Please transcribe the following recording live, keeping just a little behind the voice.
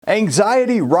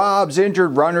Anxiety robs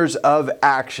injured runners of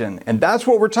action, and that's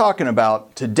what we're talking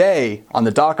about today on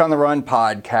the Doc on the Run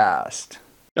podcast.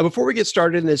 Now, before we get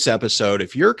started in this episode,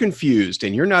 if you're confused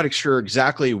and you're not sure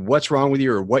exactly what's wrong with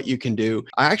you or what you can do,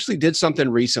 I actually did something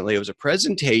recently. It was a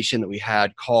presentation that we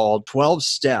had called 12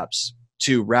 Steps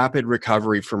to Rapid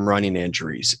Recovery from Running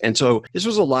Injuries. And so this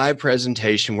was a live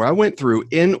presentation where I went through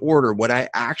in order what I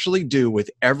actually do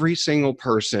with every single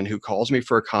person who calls me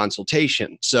for a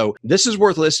consultation. So this is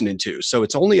worth listening to. So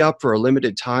it's only up for a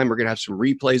limited time. We're going to have some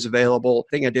replays available. I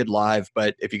think I did live,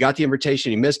 but if you got the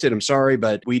invitation, you missed it, I'm sorry,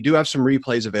 but we do have some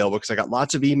replays available because I got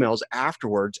lots of emails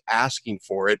afterwards asking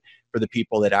for it for the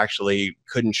people that actually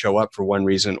couldn't show up for one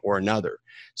reason or another.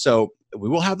 So we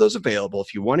will have those available.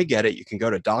 If you want to get it, you can go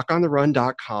to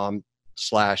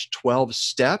docontherun.com/12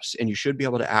 steps, and you should be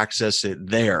able to access it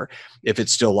there if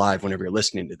it's still live whenever you're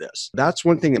listening to this. That's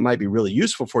one thing that might be really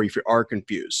useful for you if you are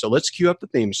confused. So let's cue up the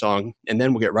theme song, and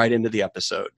then we'll get right into the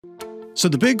episode. So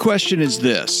the big question is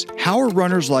this: how are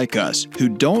runners like us, who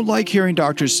don't like hearing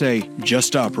doctors say, just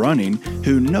stop running,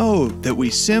 who know that we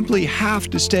simply have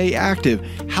to stay active,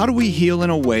 how do we heal in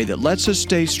a way that lets us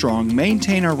stay strong,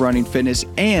 maintain our running fitness,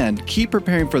 and keep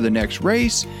preparing for the next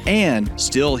race, and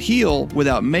still heal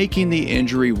without making the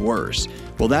injury worse?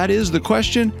 Well, that is the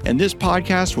question, and this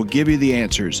podcast will give you the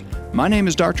answers. My name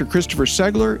is Dr. Christopher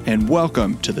Segler, and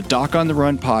welcome to the Doc on the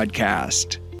Run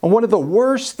podcast. One of the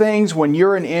worst things when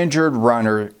you're an injured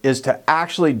runner is to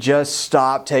actually just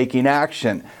stop taking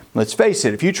action. Let's face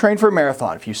it, if you train for a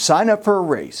marathon, if you sign up for a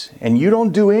race, and you don't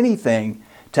do anything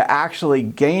to actually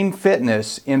gain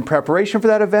fitness in preparation for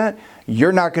that event,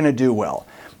 you're not going to do well.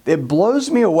 It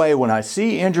blows me away when I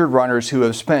see injured runners who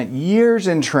have spent years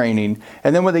in training,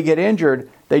 and then when they get injured,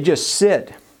 they just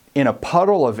sit in a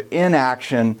puddle of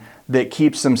inaction that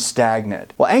keeps them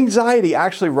stagnant. Well, anxiety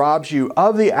actually robs you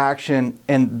of the action,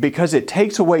 and because it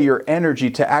takes away your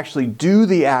energy to actually do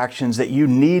the actions that you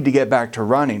need to get back to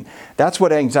running. That's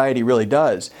what anxiety really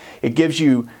does. It gives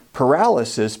you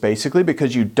paralysis, basically,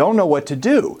 because you don't know what to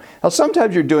do. Now,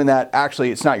 sometimes you're doing that,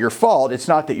 actually, it's not your fault. It's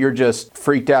not that you're just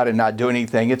freaked out and not doing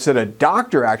anything. It's that a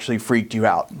doctor actually freaked you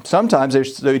out.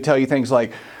 Sometimes they tell you things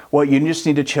like, well, you just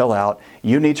need to chill out,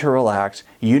 you need to relax,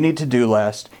 you need to do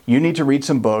less, you need to read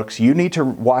some books, you need to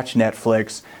watch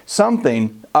Netflix,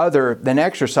 something other than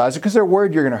exercise, because they're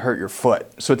worried you're going to hurt your foot.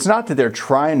 So it's not that they're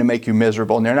trying to make you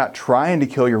miserable and they're not trying to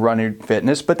kill your running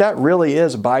fitness, but that really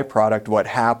is a byproduct of what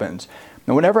happens.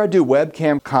 Now, whenever I do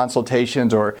webcam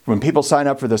consultations or when people sign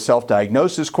up for the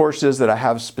self-diagnosis courses that I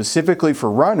have specifically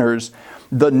for runners,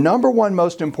 the number one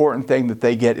most important thing that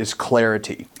they get is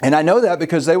clarity. And I know that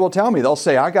because they will tell me, they'll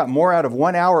say, I got more out of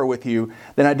 1 hour with you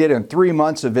than I did in 3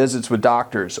 months of visits with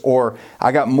doctors. Or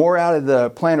I got more out of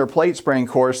the plantar plate sprain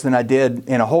course than I did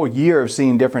in a whole year of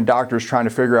seeing different doctors trying to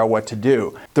figure out what to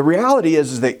do. The reality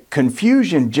is that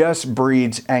confusion just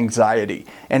breeds anxiety.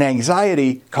 And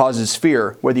anxiety causes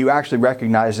fear, whether you actually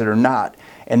recognize it or not.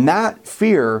 And that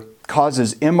fear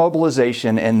causes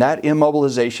immobilization, and that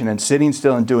immobilization and sitting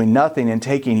still and doing nothing and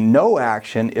taking no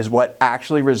action is what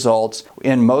actually results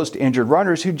in most injured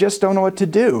runners who just don't know what to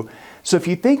do. So if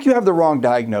you think you have the wrong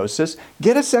diagnosis,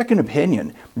 get a second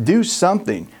opinion. Do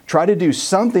something. Try to do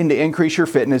something to increase your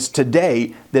fitness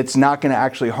today that's not going to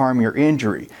actually harm your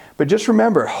injury. But just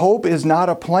remember, hope is not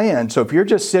a plan. So if you're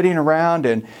just sitting around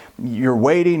and you're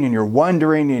waiting and you're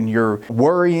wondering and you're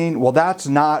worrying, well, that's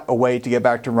not a way to get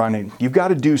back to running. You've got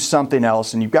to do something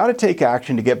else, and you've got to take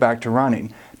action to get back to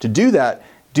running. To do that,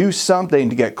 do something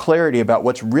to get clarity about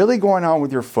what's really going on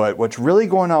with your foot, what's really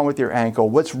going on with your ankle,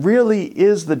 what's really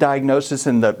is the diagnosis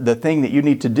and the thing that you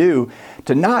need to do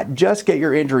to not just get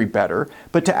your injury better,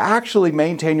 but to actually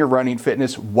maintain your running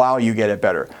fitness while you get it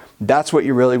better. That's what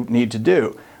you really need to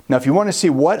do. Now, if you want to see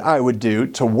what I would do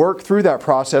to work through that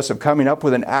process of coming up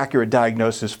with an accurate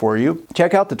diagnosis for you,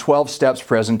 check out the 12 Steps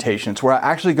presentations, where I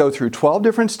actually go through 12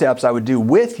 different steps I would do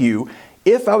with you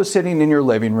if I was sitting in your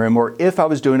living room or if I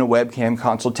was doing a webcam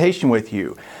consultation with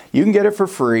you. You can get it for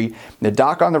free at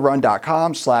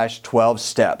docontherun.com/12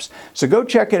 steps. So go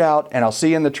check it out, and I'll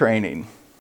see you in the training.